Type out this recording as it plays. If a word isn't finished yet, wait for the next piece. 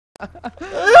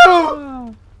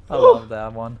I love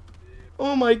that one.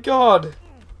 Oh my god.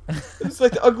 It's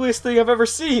like the ugliest thing I've ever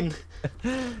seen.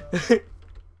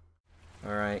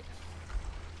 Alright.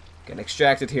 Getting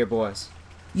extracted here, boys.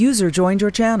 User joined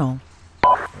your channel.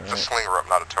 It's a sling rope,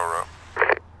 not a tow rope.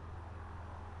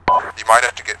 You might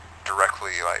have to get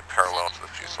directly, like, parallel to the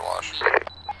fuselage.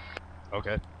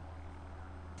 Okay.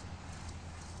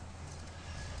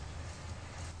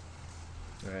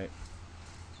 Alright.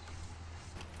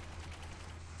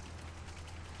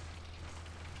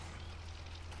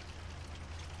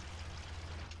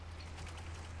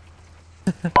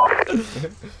 Is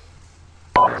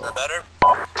that better?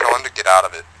 Tell him to get out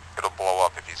of it. It'll blow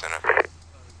up if he's in it.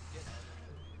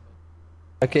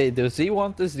 Okay, does he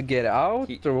want us to get out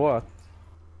or what?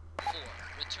 4.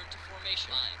 Return to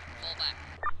formation. 5.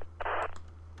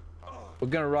 Fall back. We're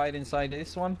gonna ride inside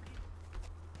this one?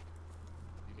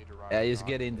 You need to ride Yeah, just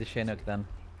get in the Chinook then.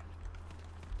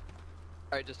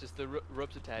 Alright, Justice, the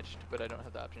rope's attached, but I don't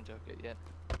have the option to hook it yet.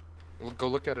 Well, go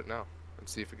look at it now and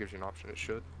see if it gives you an option. It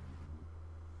should.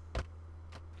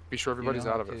 Be sure everybody's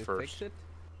out of it first. Fix it?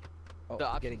 Oh, The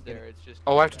option's there, it's just...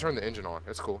 Oh, I have to turn the engine on.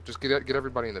 It's cool. Just get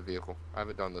everybody in the vehicle. I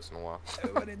haven't done this in a while.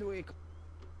 Everyone in the vehicle.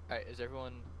 Alright, is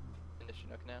everyone in the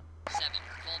Chinook now? 7.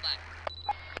 Fall back.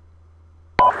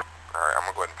 Alright, I'm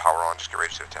gonna go ahead and power on. Just get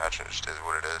ready to attach it. It just is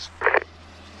what it is.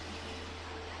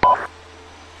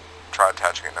 Try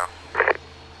attaching it now.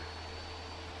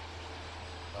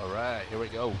 Alright, here we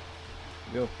go.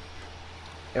 Go.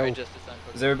 Alright, Justice, I'm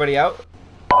Is everybody out?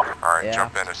 Alright, Yeah.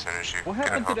 jump in as soon as you What get it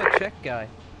happened to hooked. that Czech guy?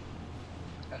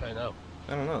 I don't know.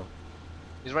 I don't know.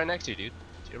 He's right next to you, dude.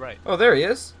 To your right. Oh, there he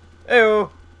is. Heyo.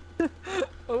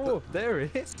 Oh, there he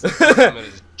is. Him in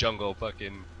his jungle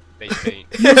fucking face paint.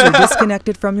 User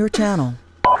disconnected from your channel.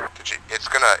 It's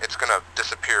gonna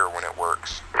disappear when it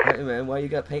works. Hey, man, why you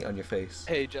got paint on your face?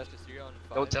 Hey, Justice, you're on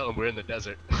 5. Don't tell him we're in the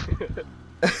desert. Go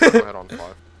ahead on 5.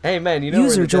 Hey, man, you know we're in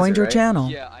User the joined desert, your right? channel.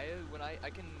 Yeah, I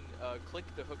can click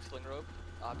the hook sling rope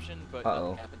option, but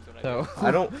Uh-oh. nothing happens when I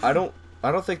No. do.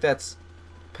 I don't think that's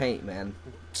paint, man.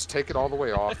 Just take it all the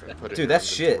way off and put it Dude, in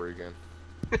that's your inventory again.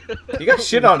 You got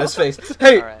shit on his face.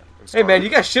 Hey, Alright. hey, man, you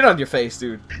got shit on your face,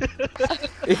 dude.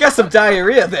 You got some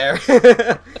diarrhea there.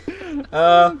 Can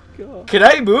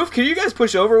I move? Can you guys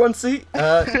push over one seat?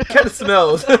 Kind of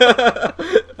smells.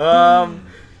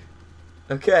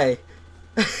 Okay.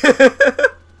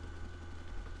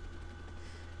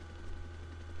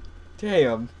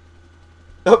 Damn.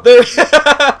 Oh, there.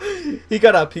 He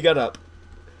got up. He got up.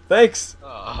 Thanks.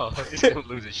 Oh, he's gonna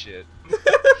lose his shit.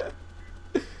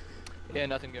 Yeah,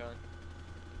 nothing going.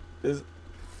 Is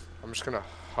I'm just gonna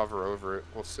hover over it.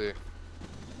 We'll see.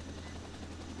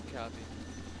 Copy.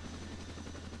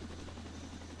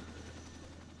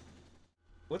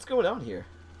 what's going on here?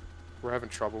 We're having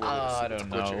trouble with it. I It's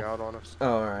don't glitching know. out on us.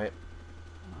 Oh, all right.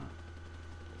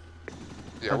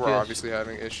 Yeah, we're Okay. obviously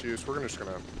having issues. We're just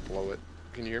gonna blow it.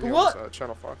 Can you hear me What? on this,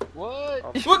 channel 5? What?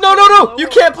 Oh. Well, no, no, no! You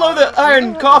can't blow the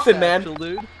iron coffin, man.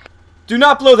 Dude. Do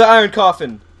not blow the iron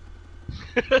coffin.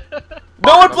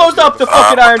 No one blows up the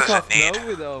fucking What iron does it coffin. need? No,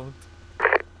 we don't.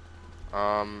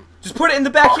 Just put it in the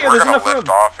back here. We're There's gonna enough room. lift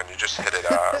off and you just hit it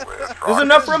with There's rockets.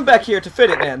 enough room back here to fit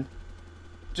it, man.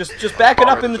 Just back it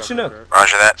up in the Chinook.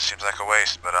 Roger that. Seems like a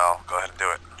waste, but I'll go ahead and do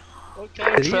it. What kind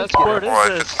of Did he just transport Well, is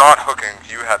if this? it's not hooking,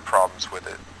 you had problems with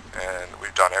it, and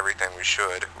we've done everything we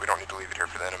should. We don't need to leave it here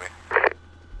for the enemy.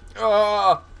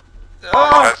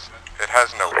 It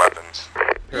has no weapons.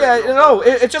 Yeah, no,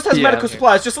 it just has Yeah, medical okay.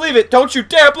 supplies. Just leave it. Don't you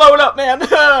dare blow it up, man.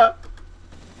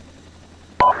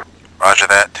 Roger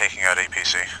that. Taking out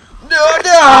APC. No,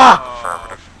 no,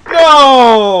 Affirmative.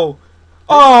 no.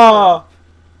 Oh,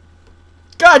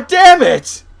 God damn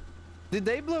it. Did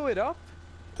they blow it up?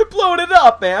 They're blowing it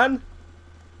up, man.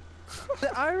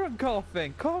 The iron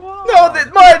coffin, come on! No,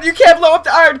 Mud, you can't blow up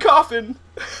the iron coffin.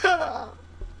 This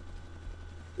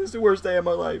is the worst day of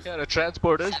my life. What kind of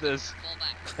transport is this?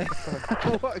 Fall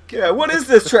back. What? Yeah, what is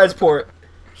this transport?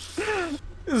 This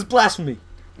is blasphemy.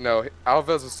 No, Alves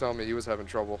was telling me he was having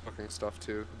trouble hooking stuff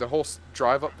too. The whole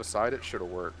drive up beside it should have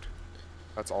worked.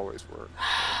 That's always worked.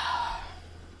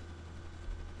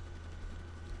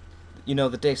 You know,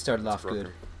 the day started off broken.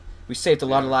 good. We saved a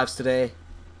lot of Yeah. lives today.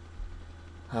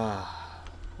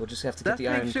 We'll just have to get That the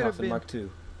thing Iron should have Coffin been- Mark II.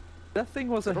 That thing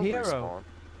was a It'll hero. respawn.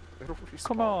 It'll respawn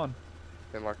Come on.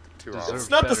 in like 2 Deserve- hours. It's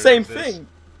not the better same than this. thing.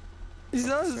 It's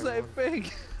not the Same same one.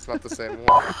 thing. It's not the same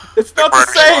one. It's not the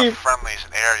We're same. friendlies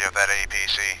in the area of that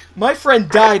APC. My friend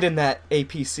died in that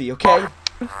APC, okay?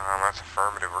 That's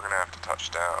affirmative. We're gonna have to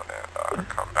touch down and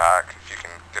come back. If you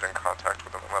can get in contact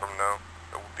with them and let them know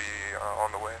it will be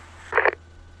on the way.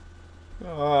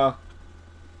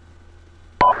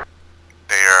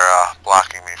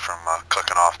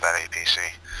 that APC.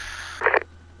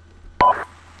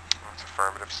 That's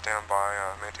affirmative. Stand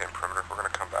by. Maintain perimeter. We're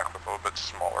going to come back with a little bit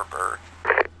smaller bird.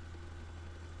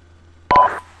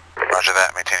 Roger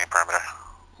that. Maintaining perimeter.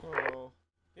 Oh.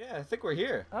 Yeah, I think we're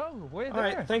here. Oh, we're there. All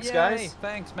right, thanks, Yay. guys.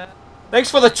 Thanks, man. Thanks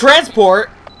for the transport.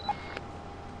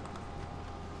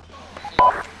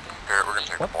 Garrett, we're going to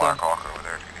take What the Black Hawk over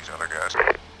there to get these other guys.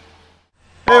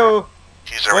 Hey,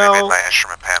 He's already Well, made my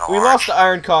instrument panel we orange. lost the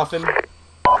Iron Coffin. Don't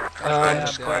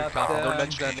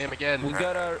mention that name again. We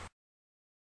got our...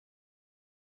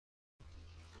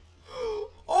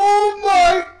 Oh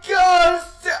my gosh,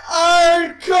 the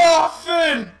Iron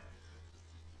Coffin!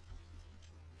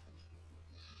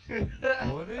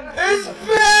 What is It's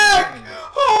back!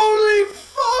 Holy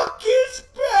fuck, it's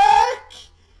back!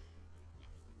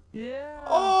 Yeah.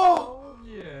 Oh.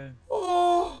 Yeah.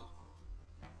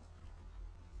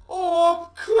 Oh, I'm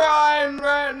crying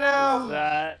right now.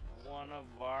 that one of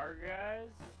our guys?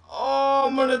 Oh,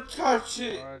 I'm gonna touch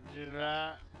it. Or do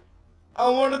that? I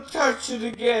wanna touch it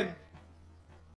again.